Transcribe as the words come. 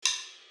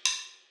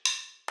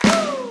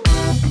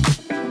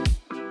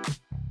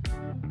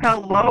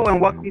Hello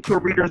and welcome to a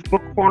Reader's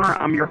Book Corner.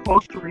 I'm your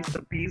host,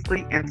 Teresa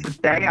Beasley, and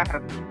today I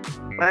have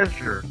the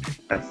pleasure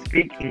of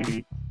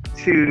speaking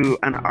to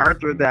an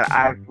author that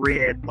I've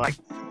read like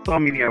so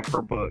many of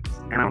her books,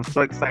 and I'm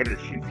so excited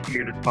she's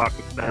here to talk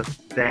with us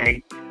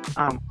today.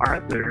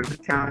 Arthur, the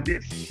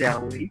talented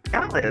Shelly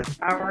Ellis.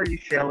 How are you,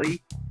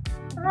 Shelly?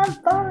 I'm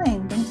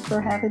fine. Thanks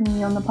for having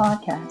me on the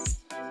podcast.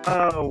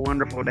 Oh,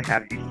 wonderful to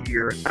have you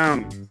here.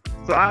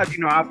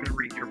 I've been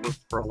reading your books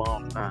for a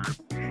long time,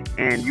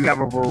 and you have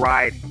a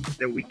variety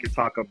that we can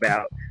talk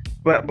about.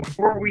 But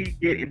before we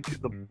get into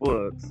the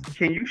books,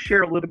 can you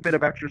share a little bit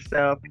about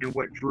yourself and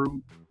what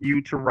drew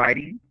you to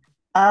writing?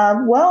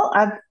 Well,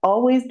 I've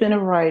always been a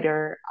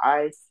writer.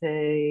 I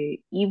say,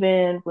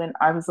 even when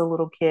I was a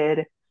little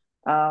kid,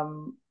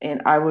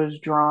 and I was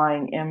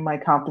drawing in my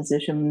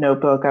composition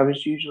notebook, I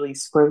was usually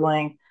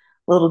scribbling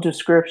little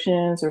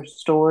descriptions or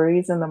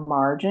stories in the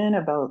margin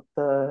about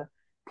the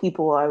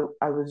people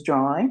I was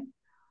drawing.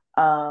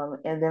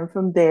 And then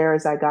from there,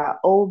 as I got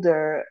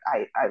older,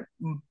 I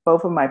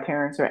both of my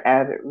parents are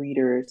avid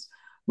readers.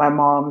 My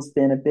mom's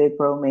been a big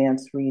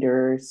romance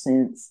reader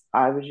since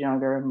I was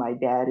younger, and my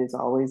dad has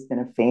always been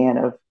a fan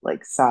of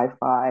like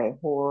sci-fi,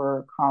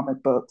 horror,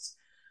 comic books.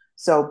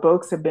 So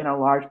books have been a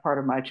large part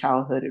of my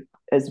childhood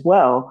as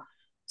well.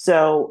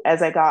 So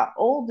as I got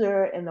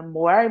older, and the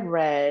more I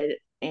read,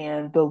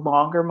 and the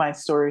longer my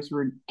stories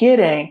were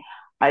getting,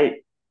 I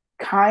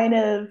kind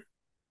of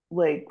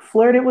like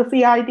flirted with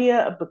the idea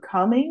of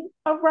becoming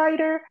a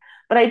writer,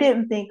 but I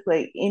didn't think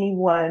like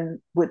anyone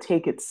would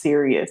take it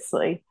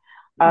seriously.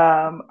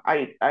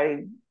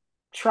 I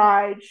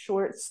tried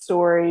short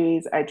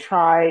stories. I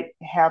tried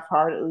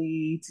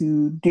half-heartedly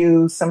to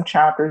do some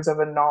chapters of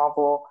a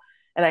novel,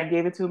 and I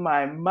gave it to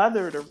my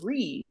mother to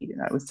read.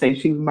 And I would say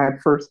she was my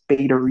first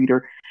beta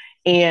reader,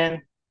 and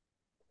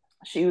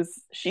she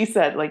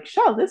said like,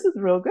 "Shell, this is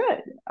real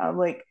good." I'm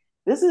like,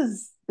 this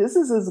is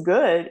as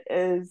good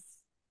as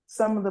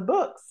some of the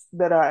books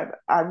that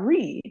I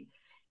read.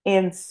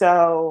 And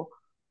so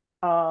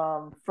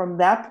from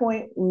that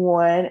point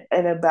on,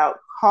 and about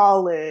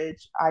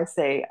college, I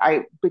say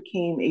I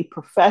became a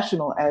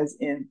professional, as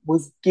in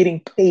was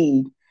getting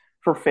paid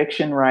for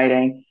fiction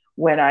writing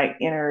when I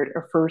entered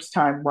a first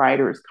time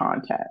writers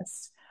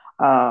contest.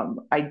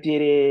 I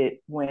did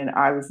it when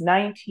I was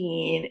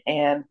 19,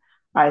 and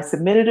I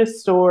submitted a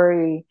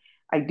story.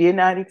 I did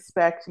not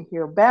expect to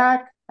hear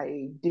back.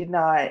 I did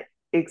not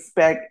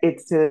expect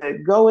it to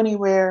go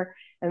anywhere.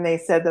 And they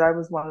said that I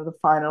was one of the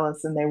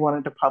finalists and they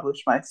wanted to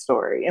publish my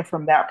story. And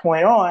from that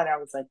point on, I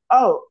was like,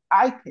 oh,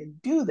 I can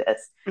do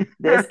this.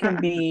 This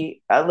can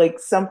be like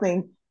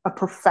something, a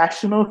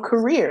professional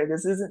career.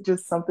 This isn't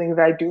just something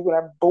that I do when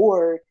I'm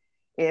bored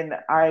and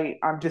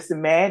I'm just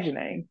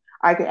imagining.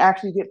 I can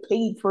actually get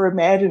paid for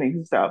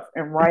imagining stuff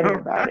and writing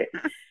about it.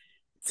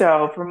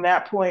 So from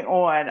that point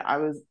on,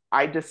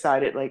 I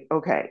decided like,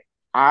 okay,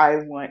 I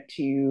want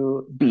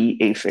to be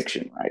a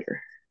fiction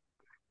writer.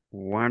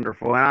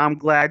 Wonderful. And I'm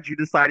glad you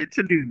decided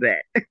to do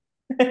Thank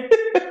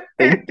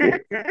you.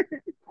 that.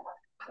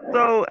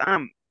 So,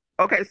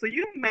 okay, so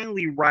you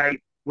mainly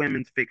write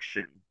women's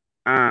fiction.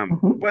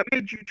 Mhm. What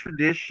made you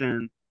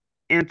transition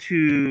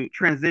into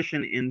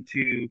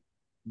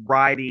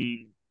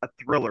writing a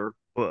thriller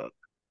book?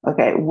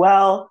 Okay,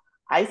 well,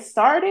 I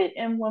started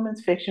in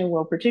women's fiction.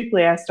 Well,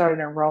 particularly, I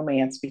started in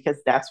romance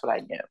because that's what I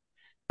knew.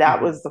 That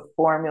Hmm. was the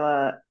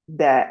formula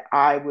that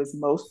I was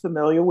most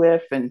familiar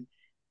with. And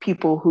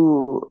people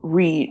who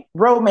read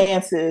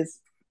romances,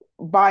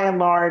 by and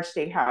large,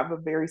 they have a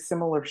very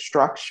similar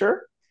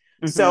structure.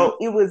 Hmm. So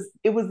it was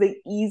the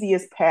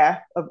easiest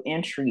path of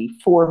entry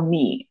for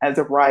me as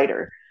a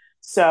writer.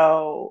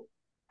 So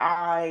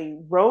I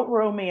wrote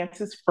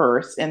romances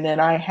first, and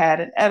then I had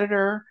an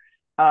editor,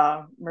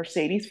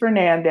 Mercedes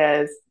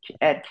Fernandez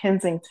at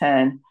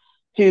Kensington,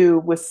 who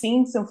was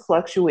seeing some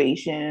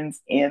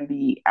fluctuations in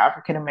the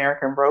African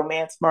American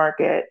romance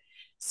market.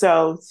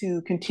 So,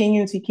 to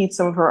continue to keep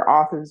some of her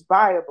authors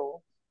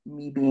viable,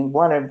 me being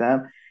one of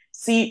them,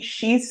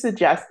 she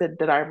suggested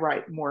that I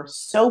write more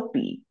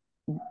soapy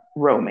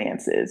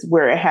romances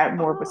where it had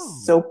more of a Oh.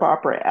 soap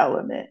opera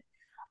element.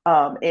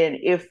 And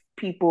if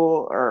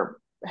people are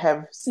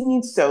have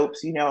seen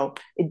soaps,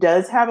 it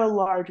does have a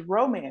large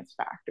romance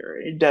factor.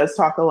 It does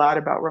talk a lot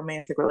about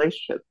romantic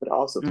relationships, but it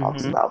also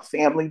talks Hmm. about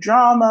family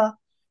drama.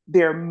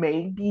 There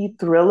may be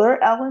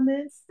thriller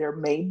elements, there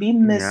may be Yeah.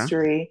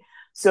 mystery.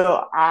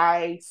 So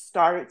I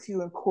started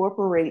to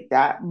incorporate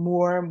that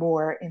more and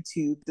more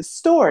into the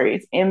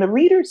stories, and the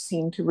readers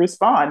seemed to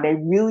respond. They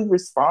really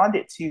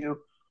responded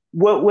to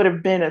what would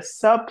have been a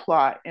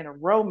subplot in a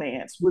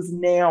romance was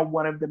now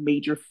one of the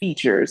major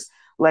features.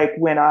 Like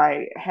when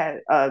I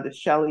had the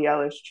Shelly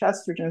Ellis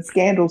Chesterton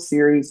scandal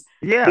series,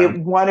 Yeah.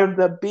 one of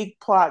the big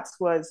plots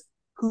was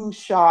who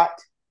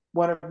shot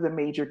one of the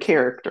major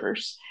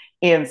characters.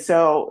 And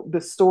so the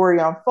story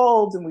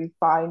unfolds, and we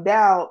find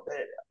out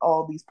that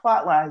all these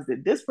plot lines,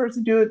 did this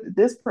person do it? Did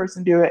this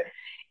person do it?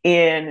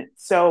 And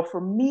so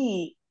for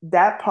me,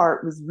 that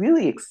part was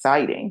really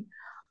exciting.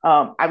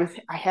 I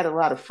had a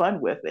lot of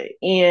fun with it,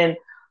 and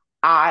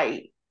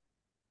I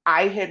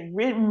I had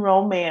written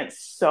romance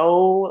so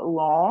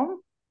long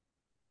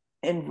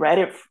and read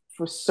it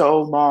for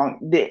so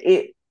long that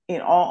it,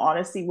 in all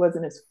honesty,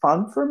 wasn't as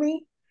fun for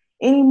me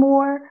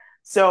anymore.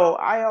 So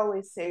I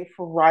always say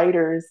for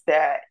writers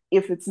that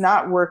if it's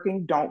not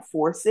working, don't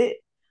force it.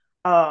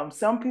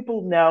 Some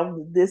people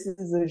know this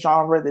is a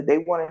genre that they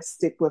want to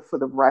stick with for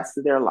the rest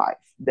of their life,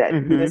 that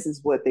Mm-hmm. this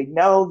is what they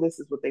know, this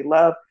is what they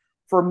love.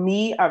 For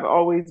me, I've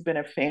always been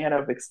a fan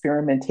of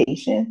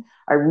experimentation.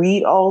 I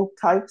read all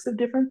types of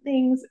different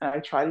things, and I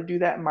try to do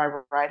that in my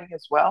writing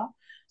as well.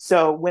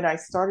 So when I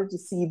started to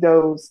see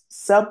those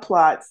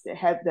subplots that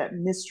had that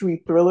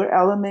mystery thriller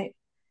element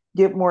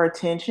get more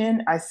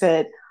attention, I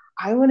said,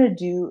 I want to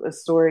do a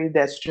story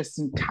that's just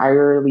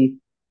entirely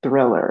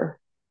thriller,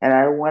 and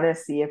I want to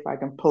see if I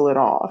can pull it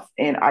off.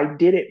 And I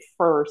did it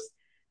first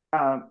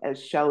as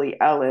Shelly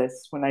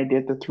Ellis when I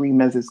did the Three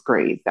Mrs.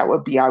 Grays. That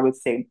would be, I would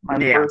say, my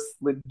Yeah. first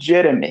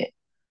legitimate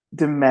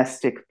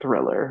domestic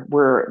thriller,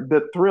 where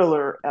the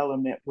thriller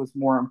element was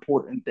more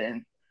important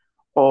than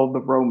all the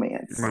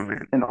romance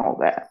Romance. and all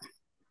that.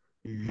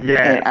 And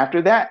Yes.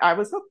 after that, I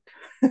was hooked.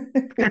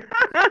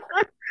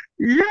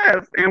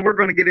 Yes. And we're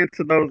going to get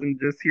into those in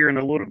just here in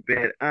a little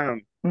bit.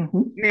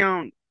 Mm-hmm,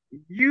 Now,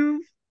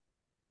 you've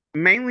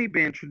mainly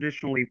been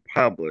traditionally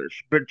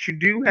published, but you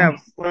do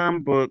have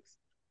some books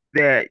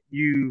that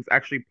you've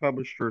actually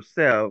published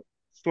yourself,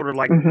 sort of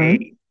like a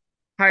mm-hmm,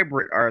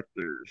 hybrid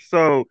author.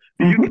 So,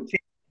 mm-hmm.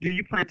 do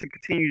you plan to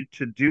continue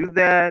to do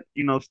that?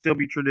 Still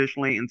be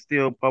traditionally and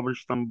still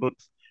publish some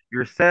books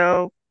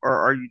yourself, or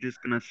are you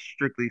just going to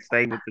strictly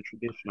stay with the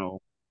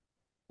traditional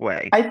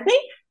way? I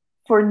think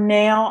for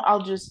now,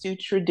 I'll just do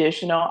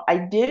traditional. I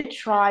did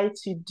try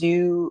to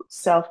do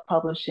self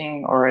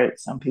publishing, or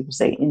some people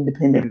say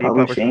independent Indie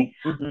publishing.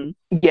 publishing.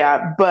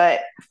 Yeah,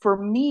 but for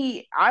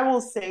me, I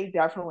will say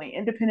definitely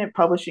independent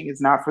publishing is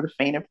not for the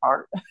faint of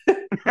heart. No,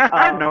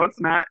 Um, it's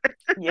not.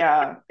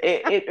 yeah,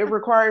 it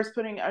requires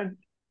putting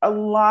a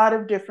lot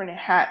of different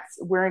hats,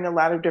 wearing a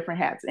lot of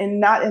different hats,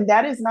 and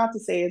that is not to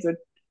say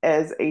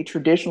as a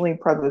traditionally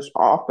published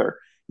author,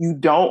 you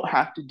don't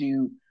have to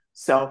do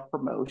self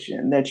promotion,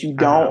 Uh-huh.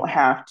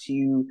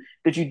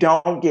 that you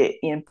don't get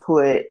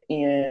input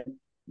in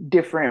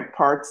different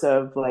parts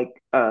of like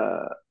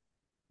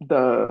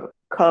the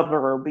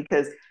cover,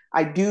 because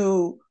I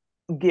do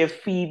give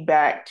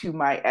feedback to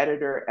my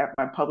editor at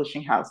my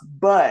publishing house.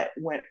 But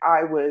when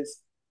I was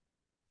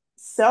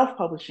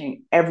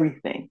self-publishing,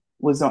 everything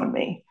was on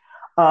me.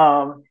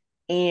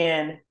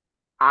 And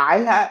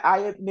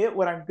I admit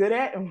what I'm good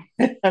at and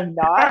what I'm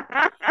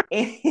not.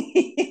 And,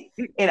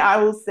 and I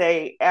will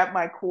say at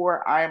my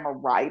core, I am a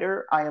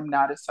writer. I am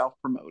not a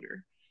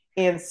self-promoter.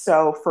 And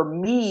so for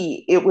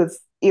me, it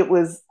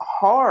was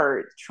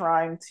hard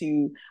trying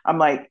to, I'm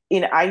like,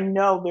 and I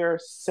know there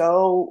are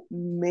so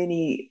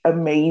many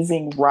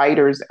amazing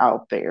writers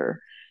out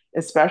there,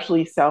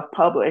 especially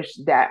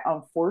self-published, that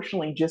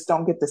unfortunately just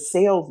don't get the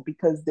sales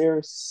because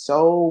there's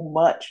so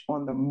much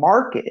on the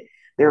market.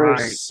 There are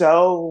Right.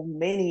 so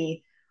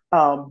many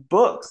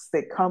books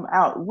that come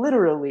out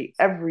literally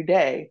every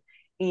day,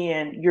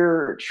 and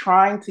you're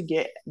trying to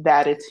get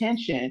that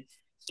attention.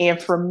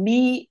 And for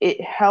me, it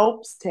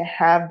helps to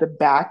have the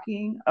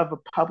backing of a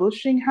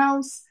publishing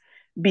house,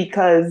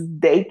 because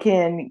they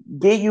can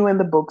get you in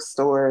the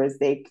bookstores,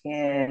 they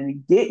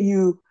can get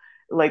you,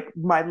 like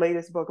my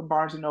latest book of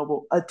Barnes and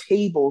Noble, a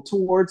table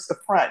towards the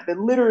front that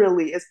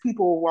literally, as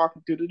people were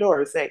walking through the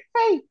door, say,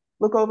 "Hey,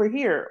 look over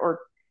here," or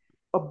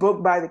a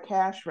book by the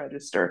cash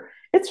register.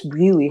 It's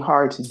really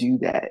hard to do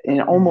that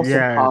and almost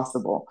Yes.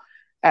 impossible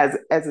as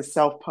a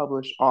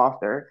self-published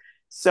author.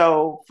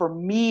 So for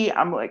me,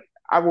 I'm like,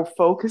 I will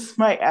focus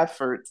my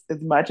efforts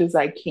as much as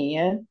I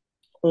can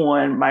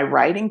on my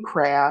writing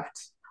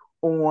craft,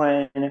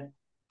 on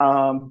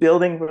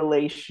building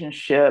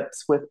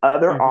relationships with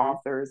other Hmm.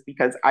 authors,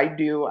 because I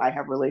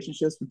have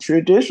relationships with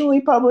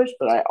traditionally published,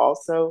 but I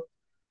also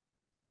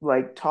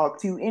like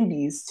talk to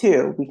indies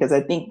too, because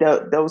I think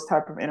that those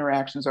type of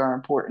interactions are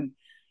important.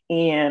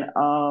 And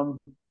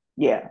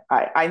yeah,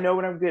 I know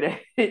what I'm good at.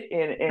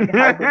 And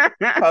hybrid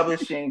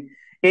publishing,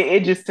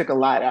 it just took a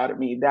lot out of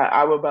me. That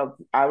I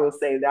will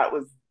say that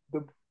was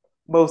the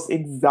most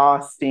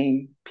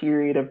exhausting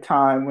period of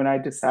time when I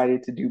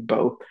decided to do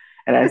both.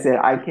 And I said,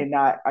 I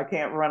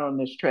can't run on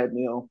this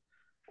treadmill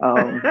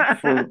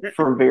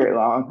for very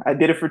long. I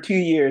did it for 2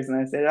 years and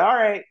I said, all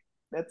right,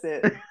 that's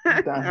it.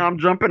 I'm done. I'm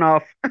jumping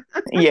off.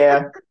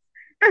 Yeah.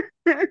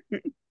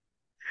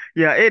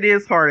 Yeah, it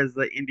is hard as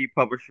an indie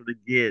publisher to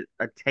get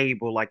a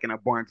table like in a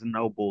Barnes and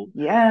Noble. Um,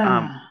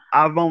 Yeah.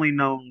 I've only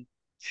known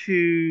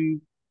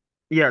two,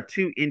 yeah,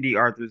 two indie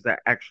authors that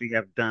actually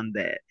have done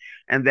that,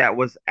 and that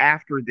was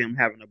after them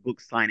having a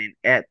book signing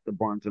at the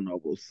Barnes and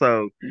Noble.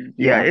 So, yeah,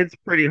 Yeah. it's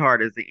pretty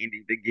hard as an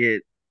indie to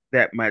get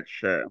that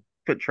much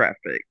foot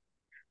traffic.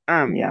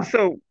 Yeah.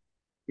 So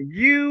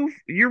you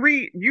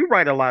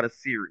write a lot of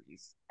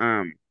series,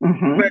 but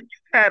Hmm. you've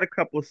had a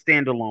couple of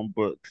standalone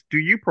books. Do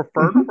you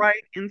prefer to Hmm.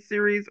 write in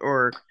series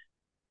or?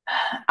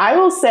 I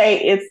will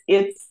say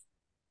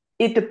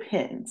it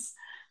depends.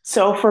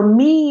 So for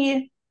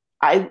me,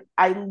 I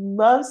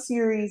love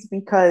series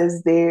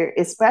because they're,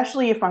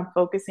 especially if I'm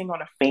focusing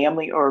on a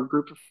family or a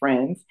group of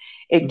friends,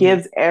 it Hmm.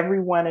 gives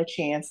everyone a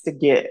chance to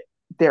get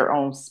their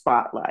own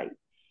spotlight.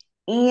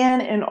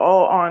 And in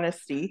all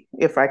honesty,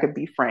 if I could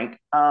be frank,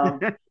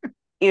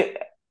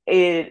 it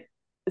it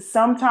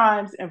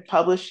sometimes in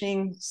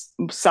publishing,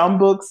 some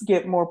books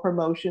get more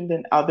promotion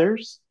than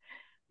others.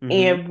 Hmm.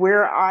 And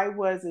where I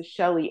was as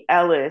Shelly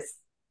Ellis,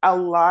 a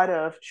lot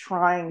of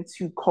trying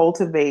to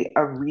cultivate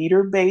a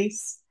reader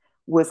base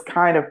was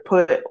kind of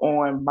put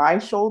on my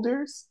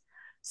shoulders.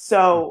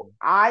 So Hmm.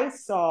 I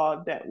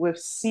saw that with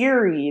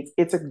series,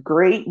 it's a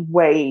great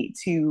way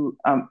to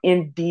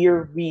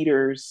endear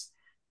readers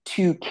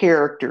to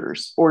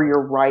characters or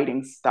your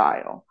writing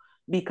style.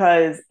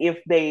 Because if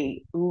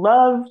they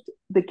loved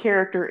the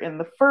character in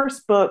the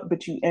first book,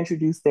 but you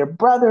introduced their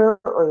brother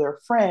or their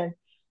friend,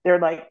 they're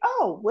like,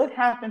 oh, what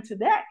happened to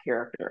that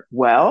character?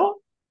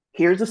 Well,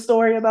 here's a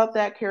story about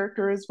that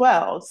character as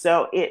well.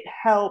 So it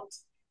helped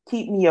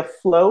keep me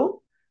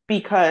afloat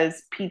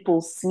because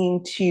people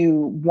seem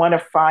to want to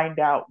find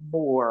out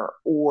more,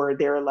 or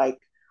they're like,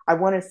 I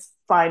want to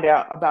find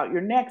out about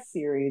your next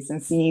series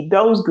and see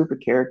those group of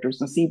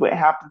characters and see what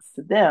happens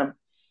to them.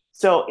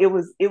 So it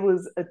was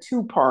a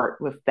two part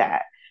with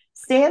that.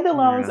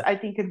 Standalones, Yeah. I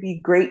think, could be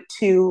great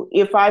too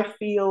if I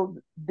feel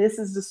this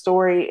is the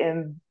story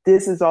and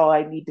this is all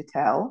I need to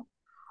tell.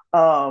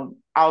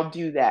 I'll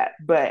do that.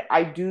 But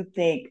I do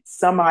think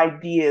some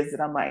ideas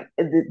that I'm like,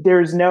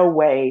 there's no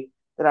way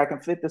that I can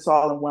fit this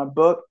all in one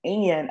book.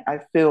 And I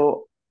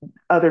feel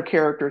other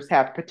characters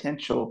have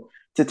potential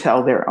to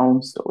tell their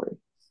own story.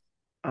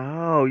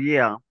 Oh,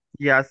 yeah.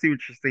 Yeah, I see what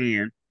you're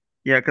saying.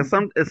 Yeah, because Mm-hmm.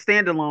 some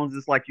standalones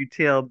is like you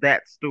tell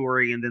that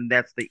story and then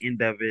that's the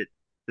end of it.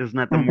 There's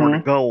nothing more to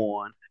Mm-hmm. go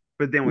on.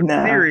 But then with No,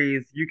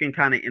 series, you can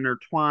kind of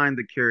intertwine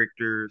the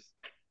characters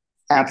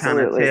and kind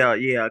of absolutely. tell,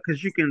 yeah,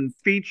 because you can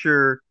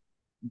feature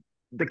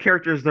the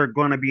characters that are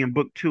going to be in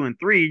book two and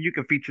three. You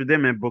can feature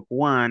them in book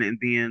one, and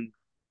then,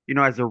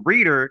 as a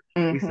reader,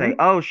 we say, Mm-hmm.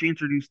 oh, she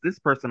introduced this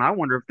person. I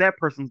wonder if that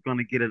person's going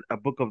to get a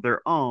book of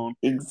their own.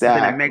 And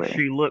then it makes Exactly.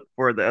 you look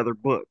for the other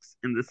books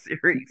in the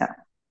series. Yeah.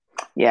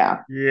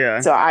 Yeah.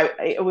 Yeah. So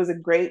it was a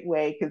great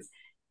way because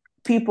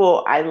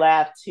people, I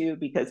laughed too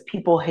because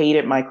people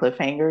hated my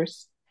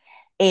cliffhangers.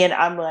 And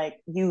I'm like,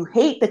 you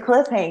hate the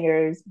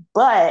cliffhangers,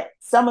 but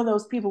some of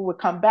those people would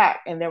come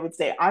back and they would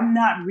say, I'm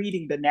not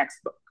reading the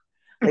next book.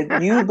 Like,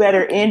 you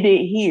better end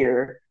it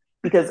here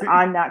because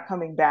I'm not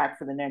coming back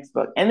for the next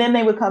book. And then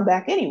they would come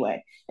back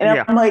anyway. And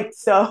Yeah. I'm like,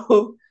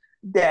 so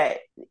that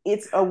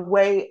it's a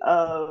way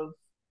of,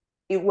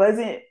 it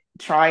wasn't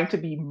trying to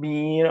be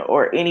mean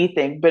or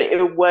anything, but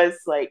it was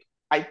like,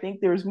 I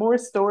think there's more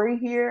story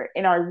here,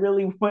 and I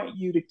really want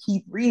you to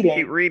keep Keep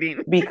reading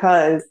reading.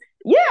 because,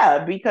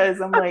 yeah,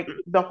 because I'm like,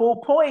 the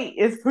whole point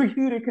is for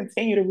you to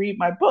continue to read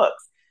my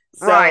books.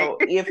 Right. So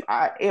if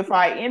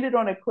I ended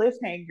on a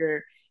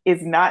cliffhanger,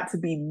 it's not to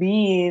be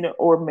mean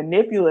or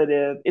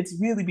manipulative. It's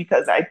really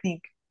because I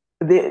think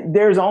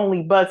there's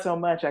only but so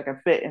much I can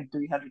fit in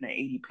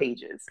 380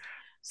 pages.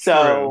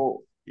 True.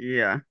 So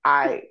Yeah.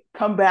 I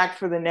come back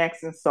for the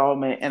next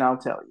installment and I'll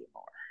tell you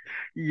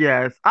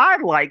Yes, I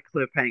like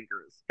cliffhangers,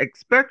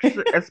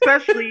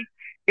 especially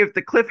if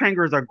the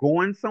cliffhangers are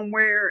going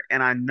somewhere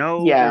and I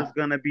more. know Yeah, there's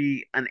gonna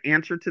be an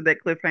answer to that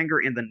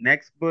cliffhanger in the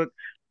next book.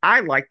 I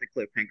like the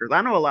cliffhangers.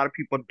 I know a lot of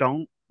people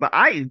don't, but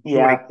I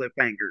enjoy yeah,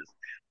 cliffhangers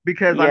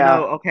because I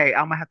know, yeah, okay,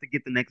 I'm gonna have to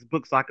get the next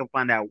book so I can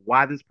find out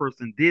why this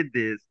person did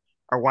this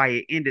or why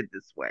it ended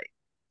this way.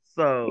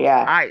 So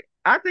yeah. I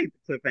think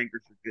the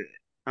cliffhangers are good.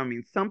 I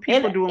mean, some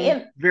And people do them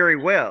and very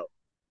well,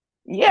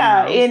 you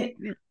yeah, know. and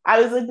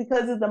I was like,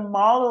 because of the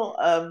model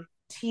of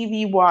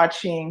TV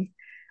watching,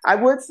 I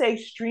would say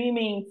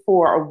streaming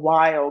for a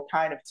while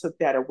kind of took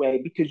that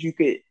away because you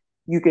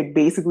could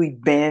basically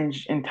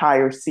binge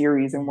entire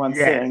series in one Yes.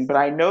 sitting. But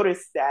I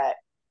noticed that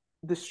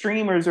the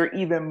streamers are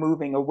even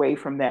moving away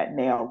from that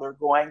now. They're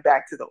going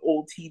back to the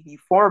old TV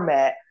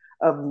format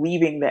of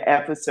leaving the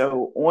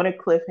episode on a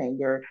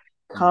cliffhanger,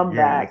 come Yes.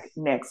 back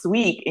next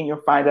week, and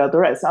you'll find out the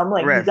rest. So I'm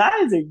like, you Rest.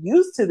 guys are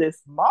used to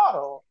this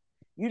model.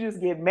 You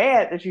just get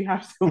mad that you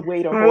have to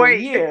wait a whole Wait.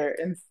 year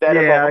instead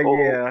of a Yeah, whole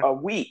yeah. a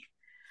week.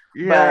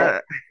 But Yeah.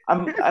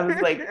 I was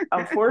like,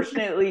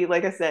 unfortunately,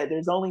 like I said,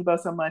 there's only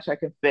but so much I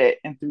can fit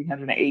in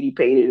 380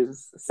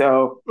 pages.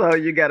 So So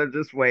you gotta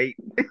just wait.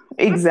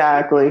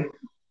 exactly,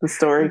 the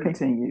story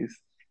continues.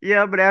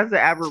 Yeah, but as an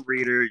avid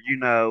reader,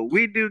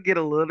 we do get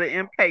a little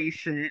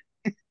impatient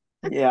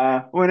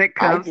Yeah, when it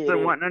I comes get to it.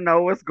 wanting to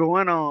know what's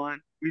going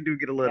on. We do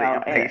get a little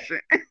Yeah, and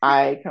impatient.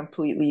 I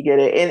completely get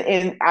it.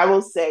 And I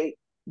will say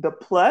the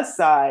plus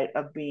side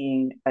of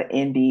being an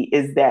indie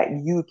is that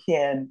you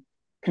can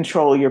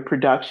control your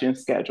production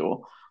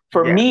schedule.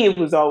 For Yes. me, it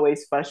was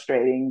always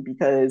frustrating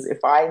because if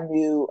I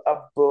knew a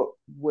book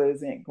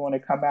wasn't going to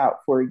come out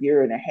for a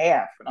year and a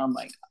half, and I'm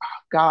like, oh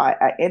God,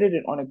 I ended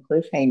it on a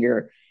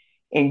cliffhanger,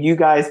 and you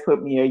guys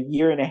put me a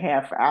year and a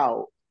half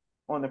out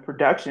on the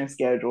production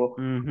schedule.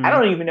 I Mm-hmm.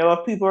 don't even know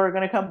if people are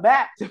going to come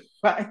back to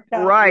find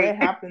out Right. what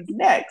happens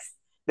next.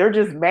 they're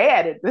just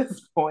mad at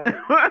this point.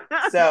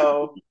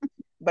 So,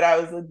 but I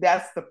was like,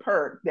 that's the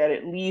perk, that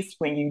at least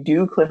when you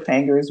do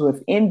cliffhangers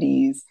with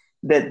indies,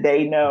 that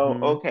they know,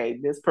 Mhm. okay,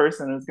 this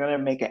person is going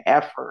to make an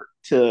effort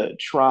to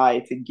try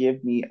to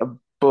give me a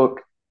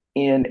book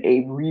in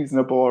a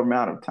reasonable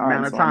amount of time,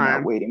 Amount of so I'm not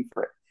time.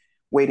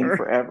 waiting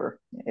forever.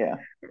 Yeah.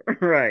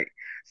 Right.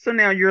 So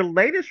now your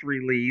latest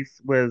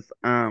release was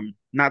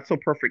Not So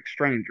Perfect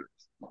Strangers.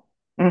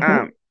 Um,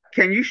 Hmm.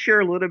 can you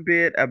share a little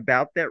bit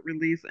about that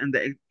release and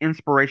the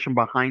inspiration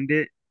behind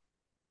it?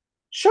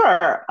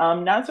 Sure.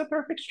 Not So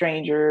Perfect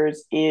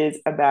Strangers is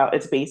about,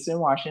 it's based in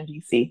Washington,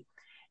 D.C.,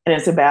 and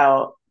it's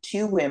about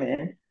two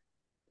women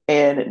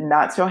in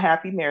not so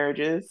happy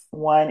marriages.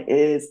 One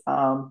is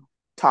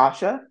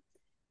Tasha,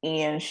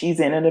 and she's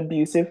in an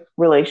abusive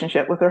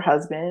relationship with her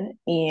husband,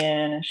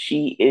 and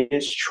she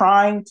is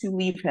trying to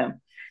leave him.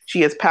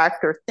 She has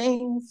packed her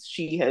things,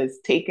 she has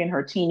taken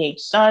her teenage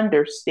son,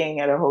 they're staying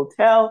at a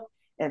hotel,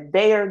 and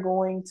they are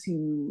going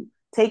to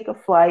take a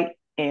flight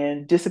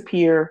and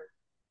disappear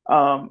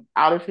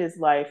out of his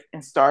life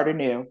and start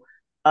anew,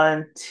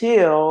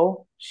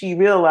 until she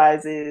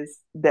realizes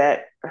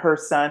that her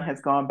son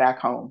has gone back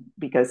home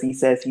because he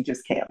says he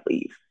just can't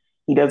leave.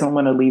 He doesn't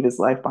want to leave his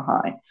life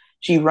behind.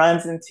 She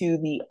runs into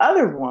the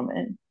other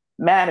woman,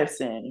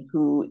 Madison,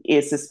 who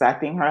is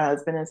suspecting her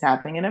husband is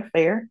having an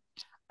affair.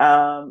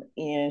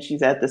 And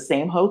she's at the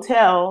same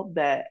hotel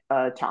that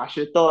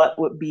Tasha thought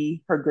would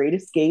be her great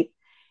escape.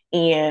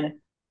 And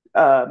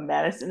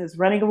Madison is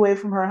running away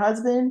from her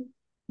husband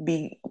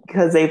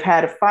because they've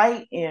had a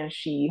fight, and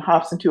she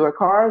hops into her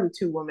car. The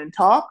two women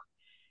talk,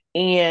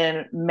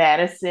 and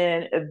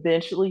Madison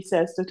eventually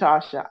says to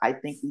Tasha, I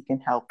think we can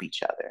help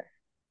each other.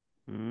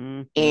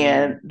 Hmm.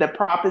 And the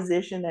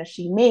proposition that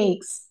she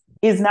makes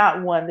is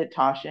not one that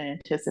Tasha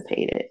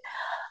anticipated.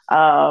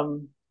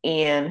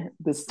 And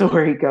the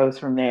story goes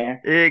from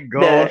there. It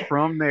goes The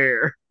from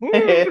there.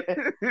 Woo!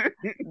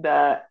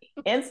 the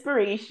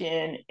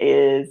inspiration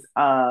is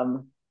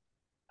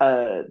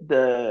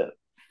the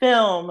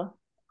film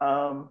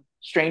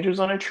Strangers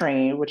on a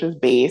Train, which is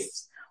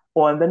based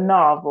on the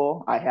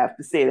novel. I have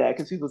to say that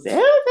because people say,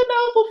 "Oh, the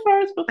novel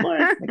first before."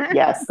 It's like,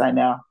 yes, I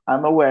know,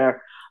 I'm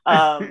aware.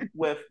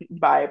 With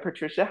by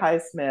Patricia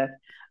Highsmith,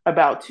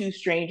 about two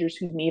strangers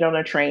who meet on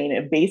a train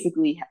and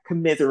basically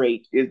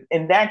commiserate.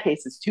 In that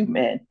case, it's two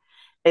men,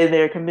 and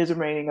they're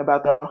commiserating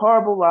about their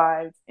horrible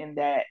lives. And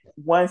that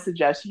one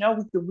suggests, we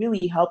could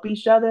really help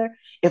each other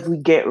if we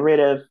get rid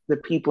of the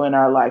people in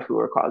our life who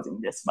are causing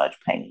this much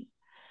pain.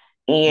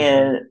 Hmm.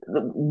 And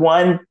the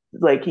one,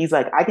 like, he's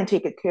like, I can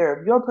take care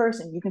of your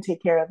person, you can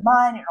take care of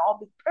mine, and all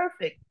be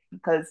perfect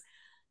because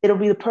it'll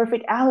be the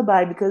perfect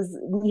alibi because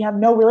we have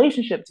no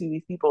relationship to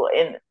these people.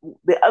 And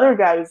the other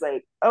guy was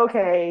like,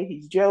 okay,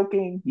 he's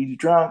joking, he's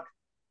drunk,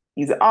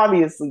 he's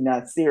obviously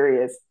not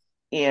serious.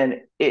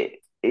 And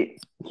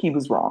he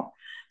was wrong.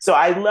 So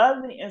I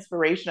love the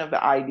inspiration of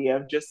the idea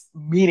of just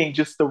meeting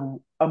just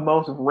a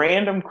most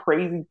random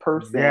crazy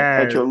person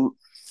Yes.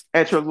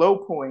 at your low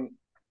point,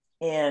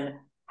 and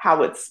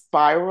how it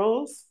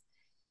spirals.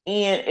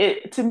 And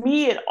it, to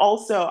me, it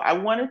also, I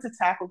wanted to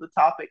tackle the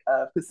topic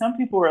of, because some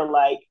people are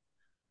like,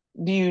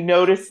 do you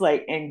notice,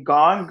 like, in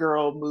Gone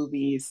Girl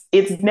movies,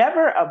 it's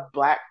never a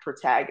black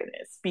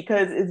protagonist,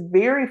 because it's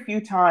very few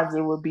times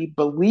it would be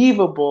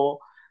believable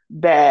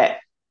that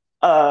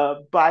a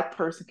black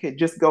person could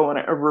just go on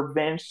a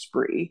revenge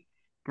spree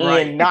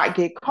Right. and not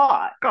get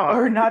caught God.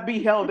 or not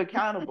be held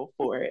accountable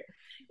for it.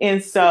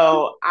 And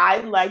so I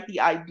like the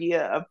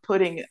idea of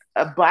putting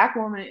a black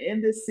woman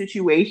in this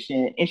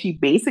situation, and she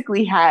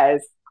basically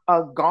has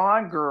a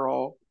gone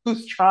girl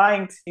who's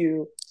trying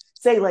to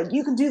say, like,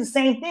 you can do the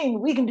same thing,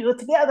 we can do it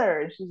together.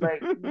 And she's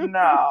like,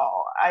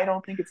 no, I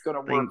don't think it's going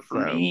to work Think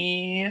for so.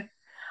 me.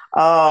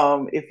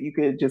 If you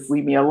could just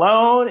leave me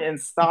alone and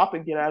stop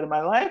and get out of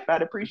my life,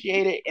 I'd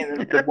appreciate it.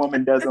 And the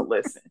woman doesn't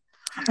listen.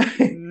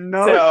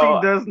 No, she So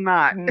does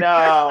not.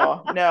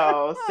 no,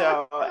 no.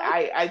 So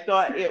I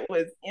thought it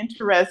was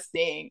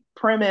interesting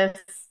premise.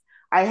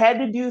 I had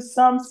to do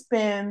some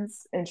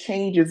spins and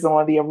changes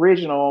on the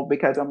original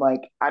because I'm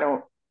like, I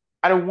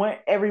don't want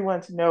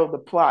everyone to know the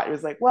plot. It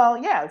was like, well,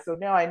 yeah, so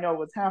now I know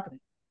what's happening.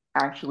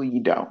 Actually,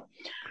 you don't.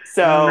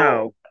 So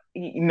No.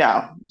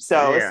 no.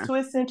 So it's Yeah.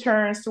 twists and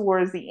turns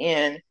towards the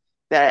end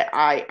that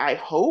I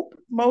hope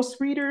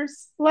most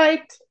readers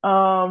liked.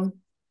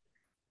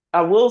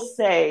 I will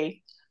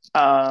say,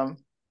 um,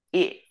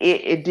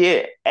 it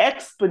did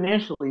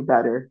exponentially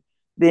better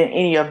than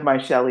any of my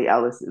Shelley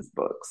Ellis's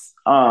books.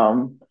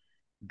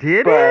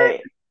 Did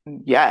it? But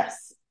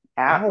yes,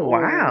 Oh,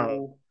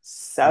 wow.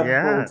 several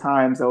Yeah.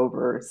 times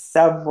over,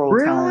 several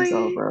times Really?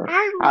 over.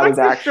 I I like was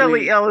the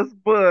Shelley actually, Ellis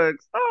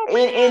books. Oh,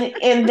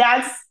 and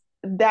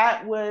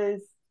that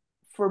was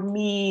for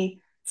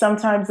me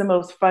sometimes the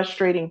most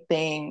frustrating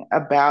thing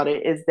about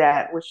it, is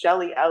that with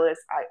Shelley Ellis,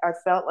 I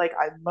felt like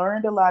I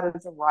learned a lot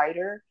as a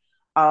writer.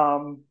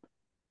 Um,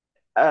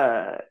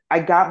 I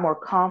got more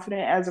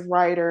confident as a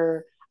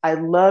writer. I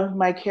loved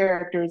my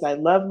characters. I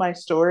loved my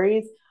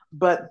stories,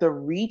 but the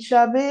reach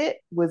of it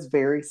was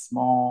very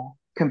small.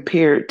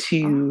 compared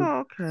to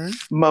Oh, okay.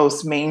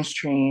 most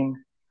mainstream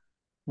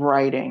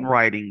writing.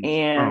 Writing.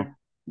 Oh. And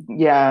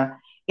yeah,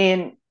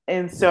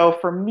 and so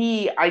for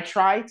me, I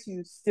try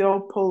to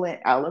still pull in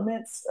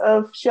elements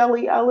of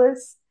Shelley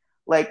Ellis,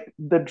 like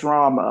the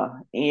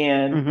drama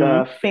and Mm-hmm.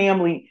 the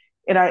family.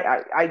 And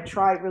I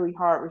tried really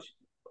hard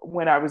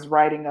when I was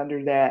writing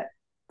under that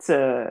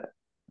to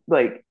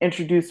like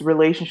introduce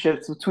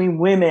relationships between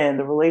women,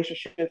 the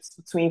relationships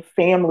between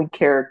family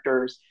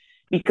characters,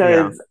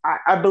 Yeah. because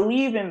I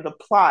believe in the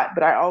plot,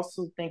 but I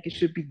also think it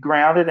should be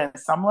grounded in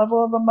some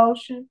level of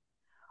emotion.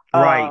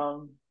 Right.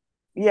 um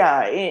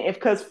yeah, if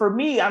because for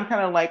me, I'm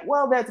kind of like,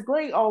 well, that's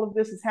great, all of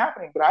this is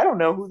happening, but I don't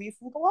know who these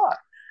people are.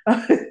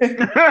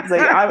 It's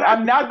like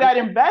I'm not that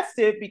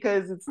invested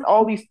because it's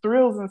all these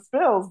thrills and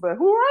spills, but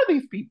who are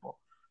these people?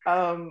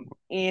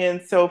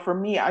 And so for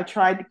me, I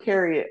tried to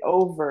carry it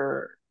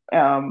over,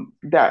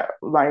 that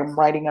like I'm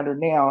writing under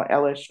now,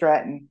 Ellis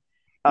Stratton,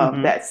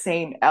 Mm-hmm. that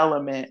same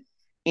element.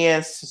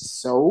 And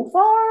so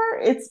far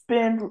it's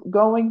been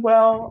going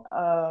well.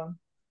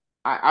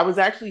 I was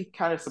actually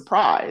kind of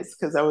surprised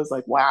because I was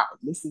like, wow,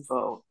 this is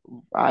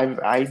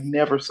I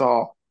never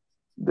saw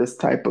this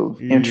type of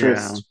Yeah.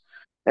 interest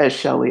as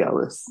Shelley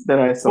Ellis that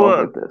I saw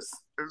Well, with this.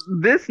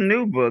 this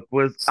new book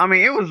was, I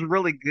mean, it was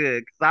really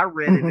good because I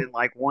read it Mm-hmm. in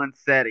like one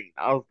setting.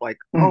 I was like,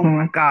 oh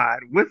my Mm-hmm. God,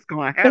 what's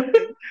going to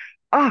happen?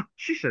 Oh,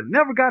 she should have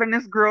never got in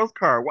this girl's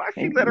car. Why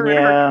she let her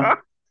in her Yeah,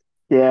 car?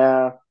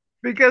 yeah.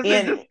 Because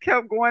it And just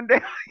kept going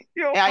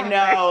downhill I from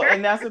there. know,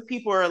 and that's what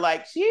people are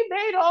like. She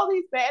made all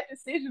these bad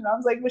decisions. I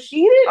was like, but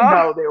she didn't Oh,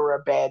 know they were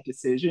a bad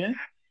decision.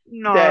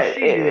 no, That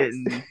she is,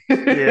 didn't.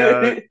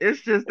 Yeah,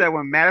 it's just that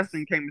when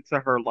Madison came into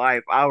her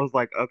life, I was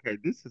like, okay,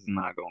 this is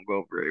not gonna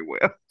go very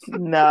well.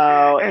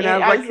 no. And And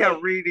as I I was kept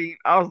like, reading,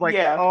 I was like,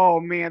 yeah. oh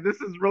man,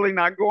 this is really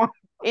not going.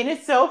 And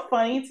it's so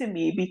funny to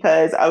me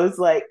because I was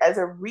like, as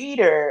a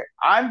reader,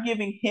 I'm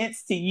giving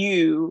hints to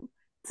you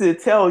to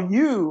tell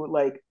you,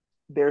 like,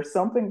 there's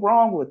something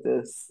wrong with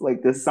this.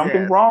 Like, there's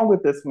something Yes, wrong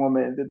with this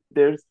woman.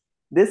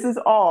 This is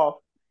off.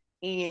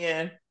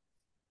 And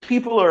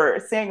people are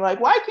saying, like,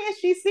 why can't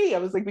she see? I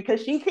was like,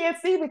 because she can't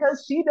see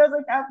because she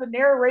doesn't have the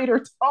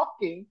narrator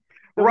talking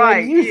the way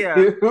right, you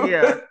yeah,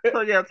 yeah. do.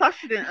 So yeah,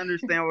 Tasha didn't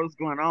understand what was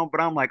going on,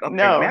 but I'm like, okay,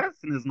 No,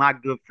 Madison is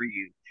not good for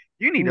you.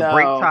 You need to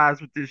break no,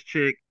 ties with this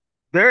chick.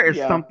 There is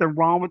yeah. something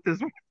wrong with this.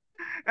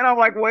 And I'm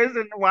like, why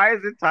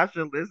isn't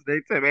Tasha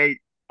listening to me?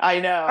 I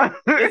know.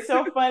 It's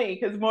so funny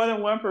because more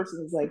than one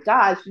person was like,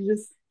 God,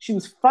 she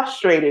was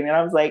frustrated. And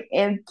I was like,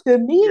 and to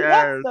me,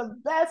 that's Yes, the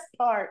best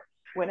part.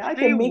 When I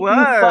she can make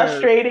you was.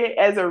 frustrated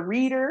as a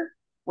reader,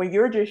 when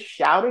you're just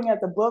shouting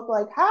at the book,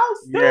 like, how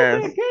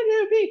Yes, stupid can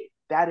you be?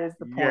 That is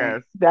the point.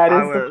 yes, That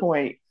I is the was.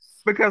 point.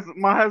 Because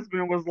my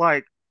husband was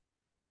like,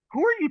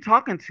 who are you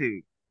talking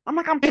to? I'm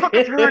like, I'm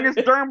talking to her in this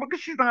darn book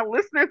because she's not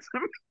listening to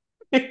me.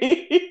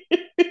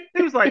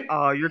 He was like,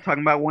 oh, you're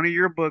talking about one of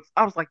your books.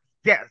 I was like,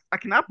 yes, I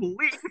cannot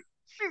believe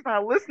she's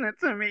not listening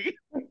to me.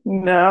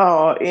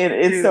 No, and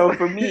it's He was so like,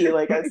 for me,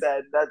 like I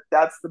said,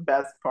 that's the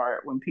best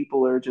part when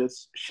people are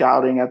just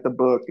shouting at the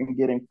book and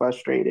getting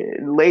frustrated.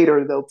 And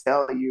later they'll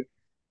tell you,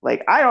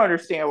 like, I don't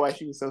understand why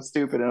she was so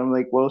stupid. And I'm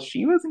like, well,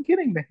 she wasn't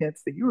getting the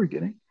hints that you were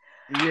getting.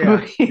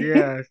 yeah,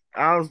 yeah.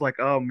 I was like,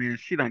 oh man,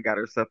 she done got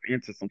herself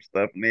into some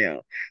stuff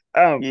now.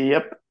 Um,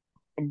 Yep.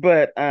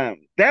 but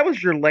that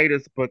was your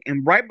latest book,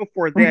 and right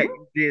before that,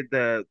 Mhm. you did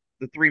the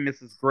Three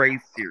Mrs.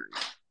 Grays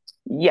series,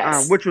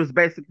 Yes. which was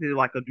basically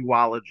like a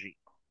duology.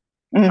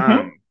 Hmm.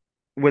 Um,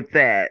 with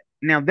that,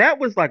 now that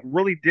was like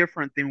really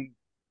different than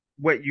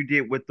what you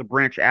did with the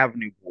Branch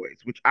Avenue Boys,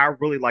 which I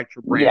really liked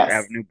your Branch Yes.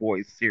 Avenue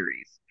Boys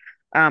series.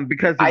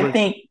 Because it I was,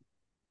 think,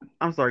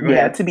 I'm sorry, go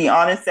yeah, ahead. to be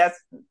honest,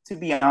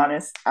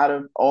 out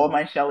of all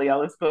my Shelley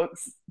Ellis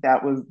books,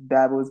 that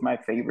was my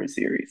favorite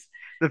series.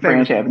 The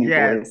Branch favorite, Avenue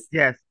yes, Boys.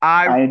 yes.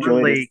 I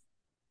enjoyed it.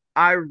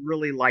 I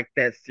really liked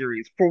that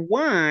series. For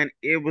one,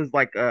 it was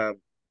like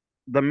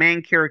the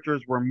main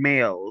characters were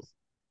males,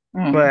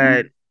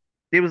 but Hmm.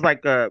 it was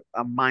like a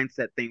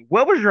mindset thing.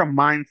 What was your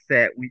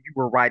mindset when you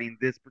were writing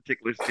this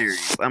particular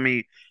series? I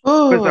mean,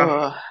 was it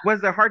Ooh.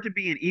 was it hard to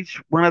be in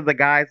each one of the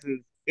guys'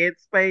 head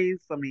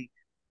space? I mean,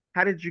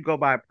 how did you go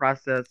by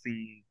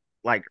processing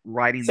like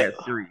writing So that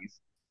series?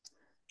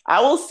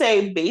 I will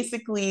say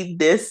basically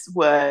this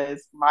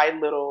was my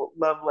little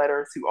love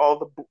letter to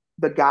all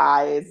the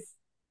guys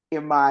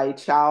in my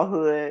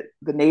childhood,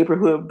 the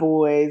neighborhood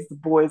boys, the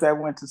boys I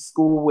went to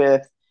school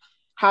with,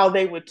 how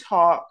they would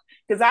talk.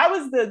 Because I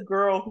was the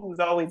girl who was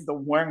always the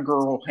one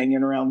girl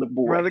hanging around the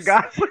One of the boys.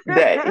 guys.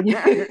 That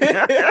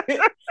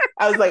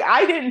I was like,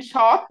 I didn't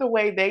talk the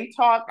way they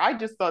talk. I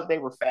just thought they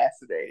were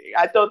fascinating.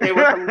 I thought they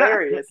were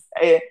hilarious.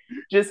 And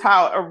just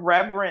how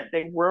irreverent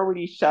they were with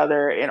each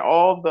other and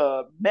all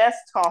the mess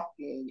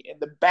talking and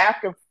the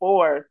back and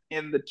forth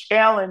and the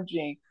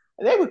challenging.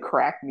 They would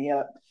crack me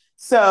up.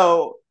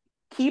 So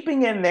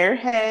keeping in their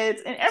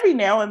heads, and every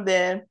now and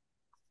then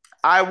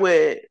I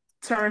would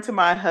turn to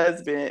my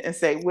husband and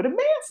say, would a man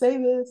say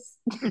this?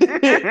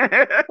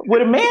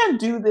 Would a man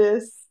do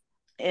this?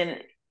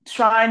 And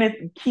trying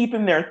to keep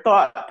in their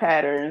thought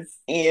patterns.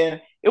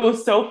 And it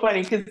was so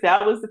funny because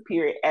that was the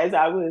period as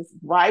I was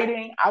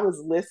writing, I was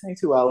listening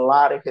to a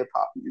lot of hip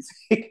hop music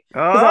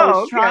because I Oh, was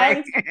okay.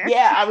 trying,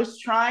 yeah, I was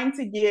trying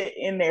to get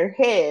in their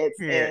heads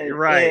Yeah, and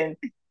right.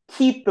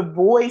 keep the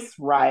voice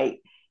right.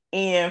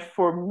 And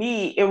for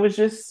me, it was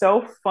just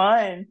so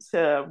fun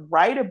to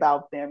write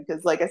about them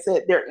because, like I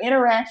said, their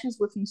interactions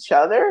with each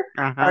other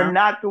are Uh-huh.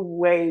 not the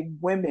way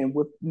women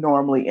would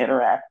normally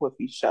interact with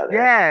each other.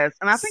 Yes,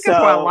 and I think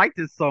that's why I So liked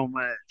it so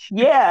much.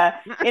 yeah,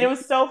 and it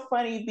was so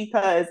funny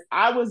because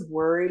I was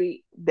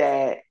worried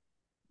that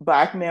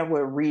black men would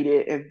read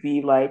it and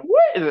be like,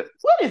 what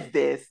is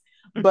this?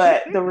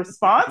 But the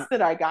response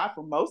that I got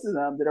from most of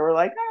them that were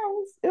like,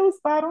 oh, it was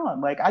spot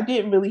on. Like I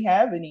didn't really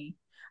have any,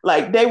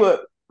 like they would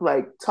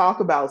like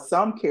talk about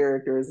some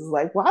characters. It's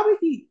like, why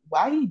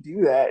he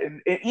do that?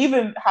 And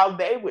even how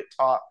they would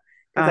talk.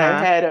 Because I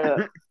Uh-huh. had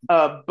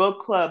a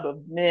book club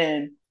of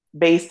men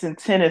based in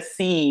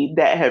Tennessee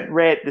that had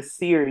read the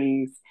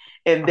series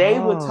and they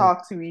would Oh.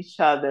 talk to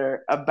each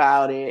other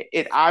about it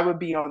and I would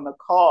be on the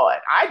call and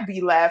I'd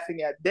be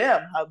laughing at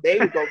them how they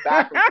would go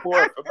back and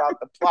forth about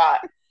the plot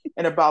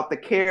and about the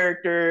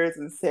characters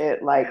and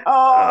said like,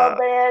 oh Uh,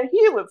 man,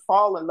 he would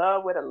fall in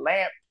love with a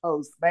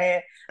lamppost,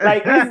 man.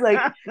 Like it's like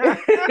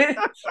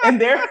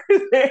and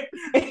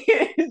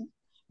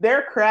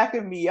they're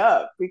cracking me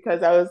up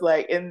because I was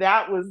like, and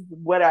that was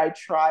what I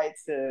tried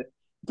to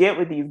get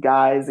with these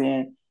guys.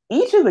 And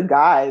each of the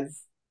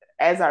guys,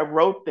 as I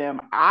wrote them,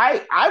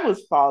 I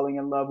was falling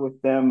in love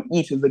with them,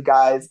 each of the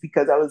guys,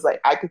 because I was like,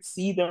 I could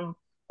see them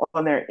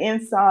on their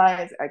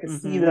insides. I could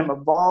see them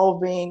mm-hmm.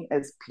 evolving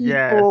as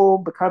Yes. people,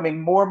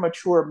 becoming more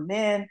mature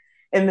men,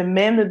 and the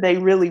men that they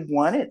really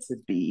wanted to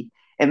be.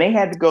 And they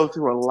had to go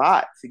through a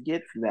lot to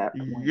get to that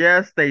point.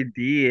 Yes, they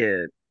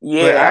did. But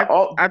Yeah,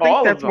 I think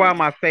all of that's why them.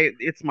 my favorite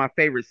it's my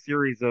favorite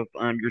series of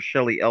your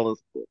Shelley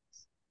Ellis books.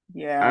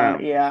 Yeah,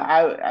 Um yeah.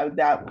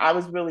 I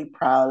was really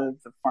proud of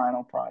the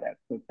final product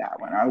with that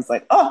one. I was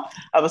like, oh,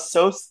 I was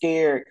so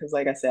scared because,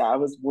 like I said, I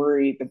was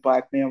worried the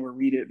black man would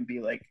read it and be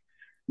like,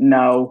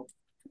 no,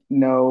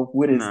 no,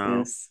 what is no.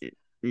 this? Yeah.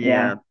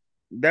 Yeah,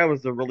 That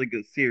was a really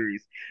good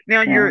series.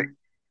 Now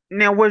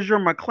yeah. was your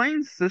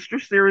McLean sister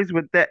series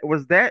with that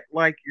was that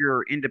like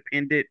your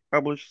independent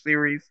published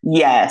series?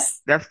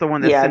 Yes. That's the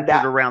one that's Yeah,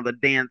 centered around the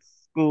dance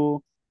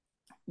school.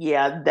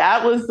 yeah,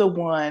 that was the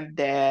one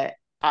that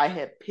I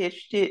had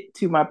pitched it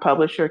to my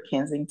publisher,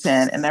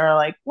 Kensington, and they were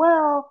like,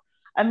 well,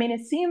 I mean,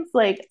 it seems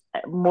like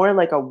more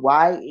like a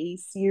YA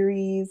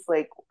series.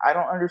 Like, I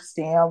don't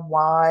understand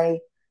why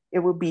it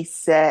would be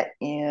set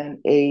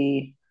in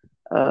a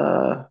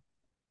uh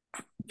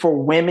for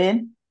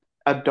women,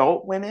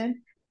 adult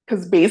women.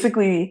 Because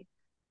basically,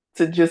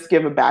 to just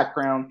give a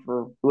background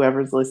for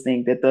whoever's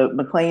listening, that the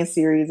McLean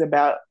series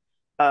about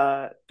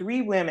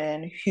three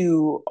women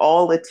who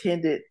all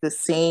attended the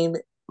same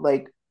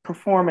like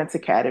performance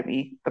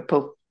academy,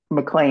 the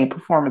McLean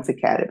Performance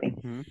Academy,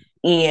 Hmm.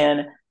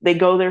 and they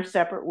go their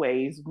separate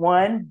ways.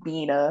 One,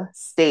 Bina,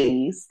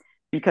 stays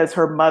because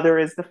her mother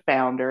is the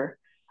founder.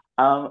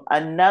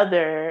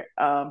 Another,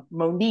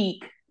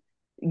 Monique,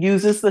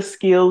 uses the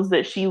skills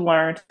that she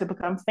learned to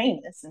become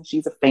famous, and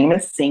she's a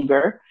famous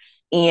singer.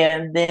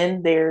 And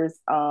then there's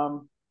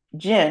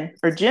Jen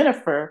or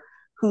Jennifer,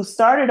 who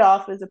started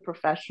off as a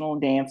professional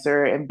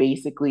dancer and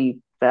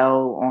basically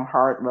fell on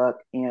hard luck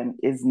and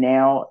is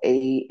now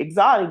a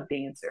exotic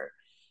dancer.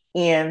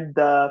 And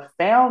the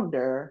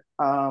founder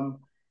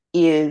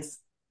is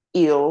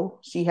ill.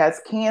 She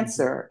has Hmm.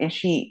 cancer,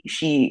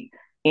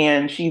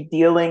 and she's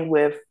dealing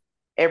with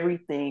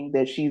everything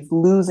that she's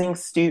losing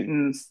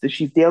students, that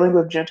she's dealing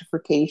with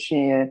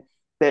gentrification,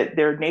 that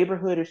their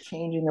neighborhood is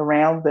changing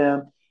around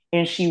them.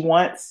 And she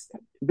wants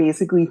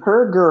basically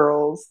her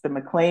girls, the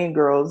McLean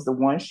girls, the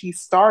ones she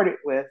started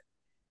with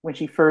when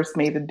she first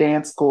made the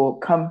dance school,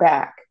 come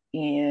back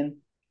and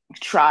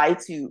try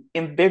to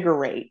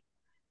invigorate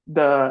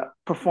the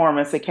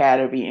performance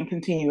academy and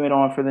continue it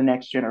on for the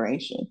next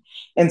generation.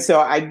 And so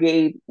I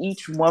gave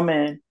each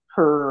woman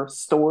her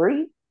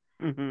story.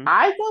 Hmm.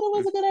 I thought it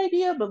was a good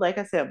idea, but like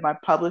I said, my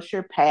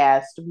publisher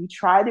passed. We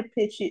tried to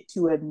pitch it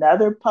to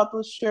another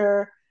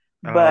publisher,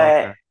 Oh, but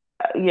okay.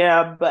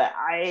 yeah, but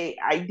I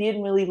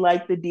didn't really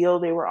like the deal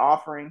they were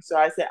offering, so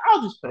I said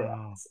I'll just put it Oh.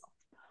 up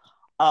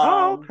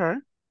Oh, myself. okay.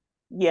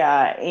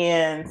 Yeah,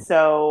 and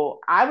so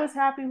I was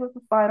happy with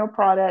the final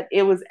product.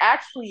 It was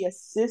actually a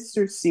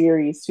sister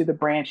series to the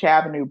Branch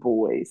Avenue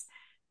Boys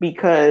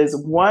because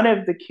one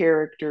of the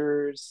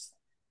characters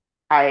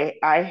I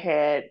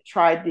had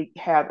tried to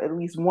have at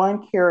least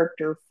one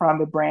character from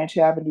the Branch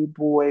Avenue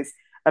Boys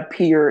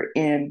appear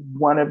in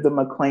one of the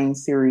McLean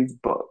series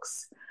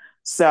books.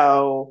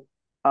 So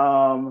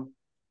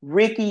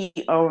Ricky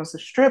owns a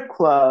strip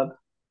club,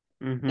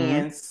 Hmm.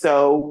 and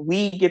so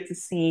we get to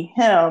see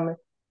him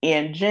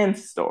in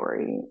Jen's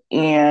story.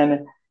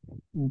 And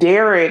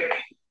Derek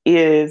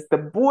is the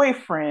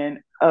boyfriend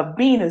of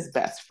Bina's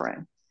best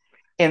friend.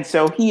 And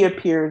so he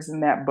appears in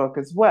that book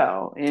as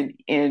well. And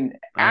Okay.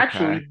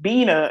 actually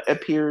Bina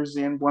appears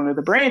in one of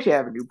the Branch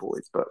Avenue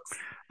Boys books.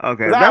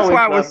 Okay, Because I that's always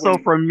why it love was so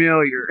when,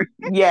 familiar.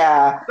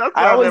 yeah, That's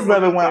I why always that book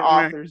love it was when so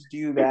familiar. authors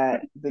do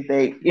that, that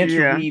they Yeah,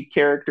 interweave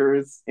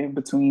characters in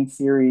between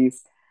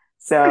series.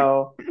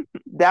 So yeah.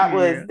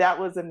 that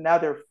was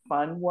another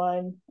fun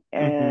one.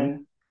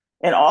 Mhm.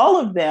 And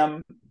all of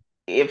them,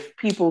 if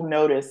people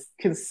notice,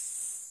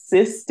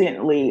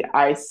 consistently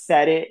I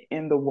set it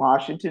in the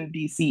Washington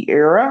DC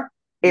Yeah.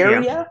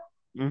 area,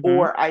 Mhm.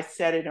 or I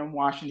set it in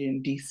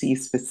Washington DC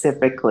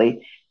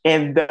specifically.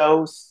 And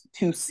those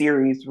two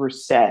series were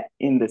set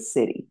in the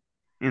city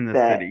In the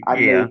that city. I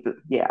Yeah. made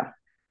the, yeah.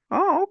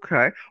 Oh,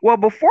 okay. Well,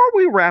 before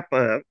we wrap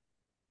up,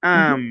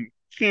 Mhm.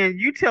 can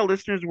you tell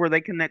listeners where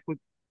they can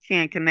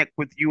connect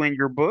with you and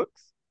your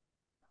books?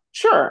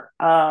 Sure.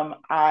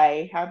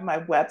 I have my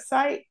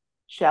website,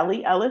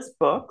 Shelly Ellis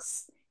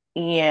Books,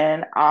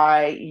 and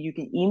I you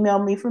can email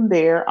me from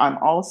there. I'm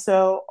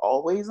also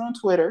always on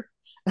Twitter.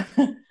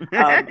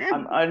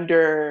 I'm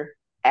under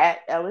at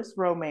Ellis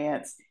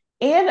Romance,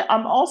 and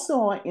I'm also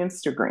on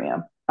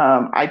Instagram.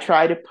 I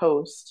try to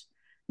post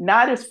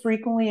not as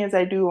frequently as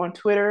I do on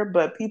Twitter,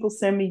 but people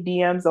send me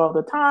DMs all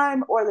the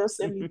time, or they'll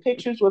send me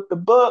pictures with the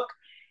book,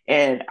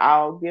 and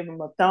I'll give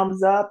them a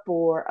thumbs up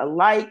or a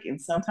like,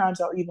 and sometimes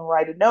I'll even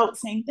write a note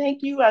saying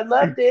thank you, I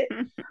loved it,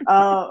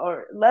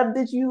 or love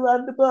that you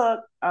love the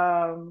book.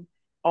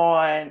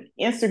 On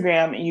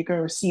Instagram, and you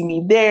can see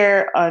me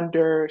there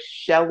under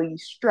Shelly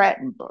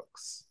Stratton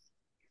Books.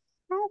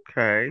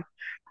 Okay.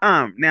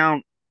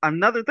 Now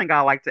another thing I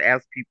like to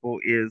ask people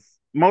is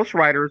most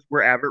writers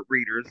were avid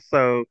readers,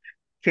 so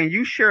can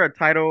you share a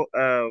title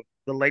of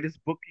the latest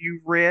book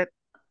you've read?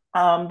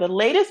 The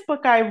latest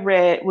book I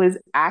read was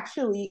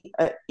actually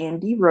an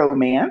indie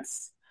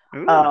romance.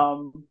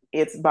 Ooh.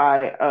 It's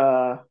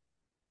by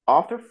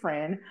author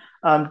friend,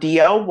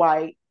 D.L.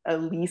 White,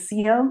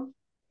 Elysium.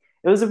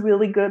 It was a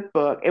really good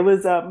book. It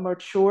was a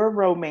mature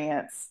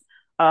romance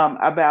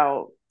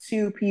about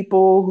two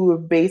people who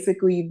have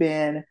basically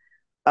been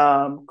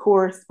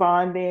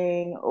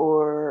corresponding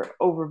or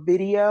over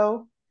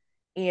video,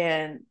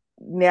 and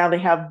now they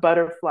have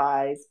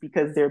butterflies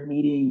because they're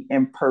meeting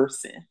in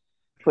person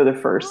for the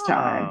first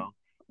time. Oh,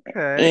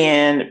 okay.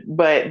 And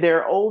but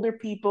they're older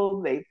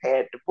people, they've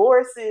had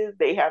divorces,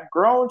 they have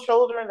grown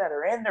children that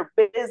are in their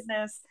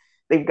business,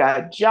 they've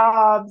got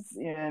jobs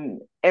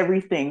and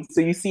everything.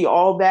 So you see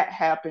all that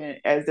happen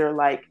as they're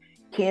like,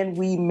 can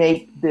we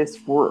make this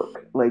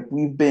work? Like,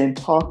 we've been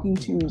talking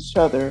to each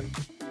other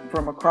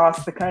from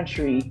across the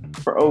country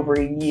for over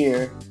a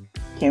year.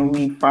 Can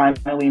we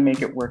finally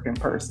make it work in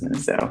person?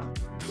 So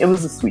it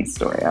was a sweet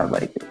story. I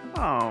liked it.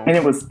 Oh. And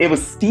it was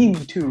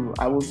steamy too.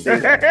 I will say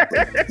that.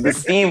 Like, the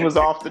steam was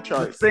off the The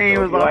charts. scene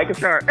So if was you off like the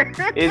chart.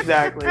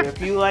 exactly, if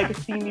you like a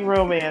steamy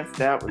romance,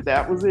 that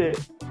was it.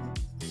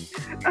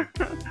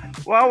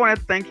 Well, I want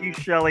to thank you,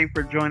 Shelly,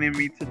 for joining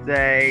me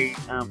today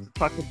to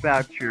talk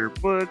about your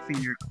books and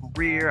your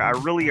career. I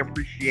really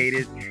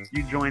appreciated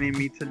you joining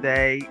me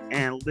today.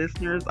 And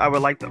listeners, I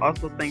would like to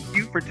also thank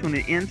you for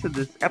tuning in to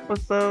this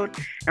episode.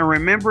 And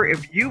remember,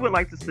 if you would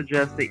like to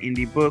suggest an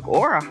indie book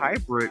or a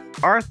hybrid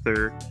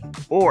author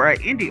or an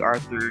indie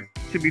author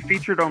to be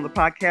featured on the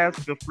podcast,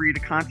 feel free to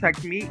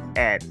contact me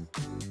at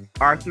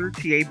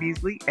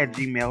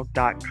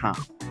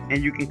arthurtabeasley@gmail.com.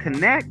 And you can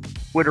connect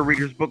with a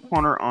Reader's Book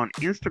Corner on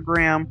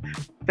Instagram,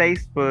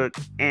 Facebook,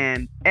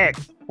 and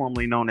X,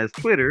 formerly known as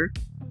Twitter,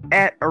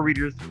 at a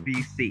Reader's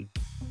BC.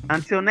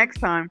 Until next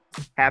time,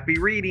 happy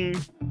reading.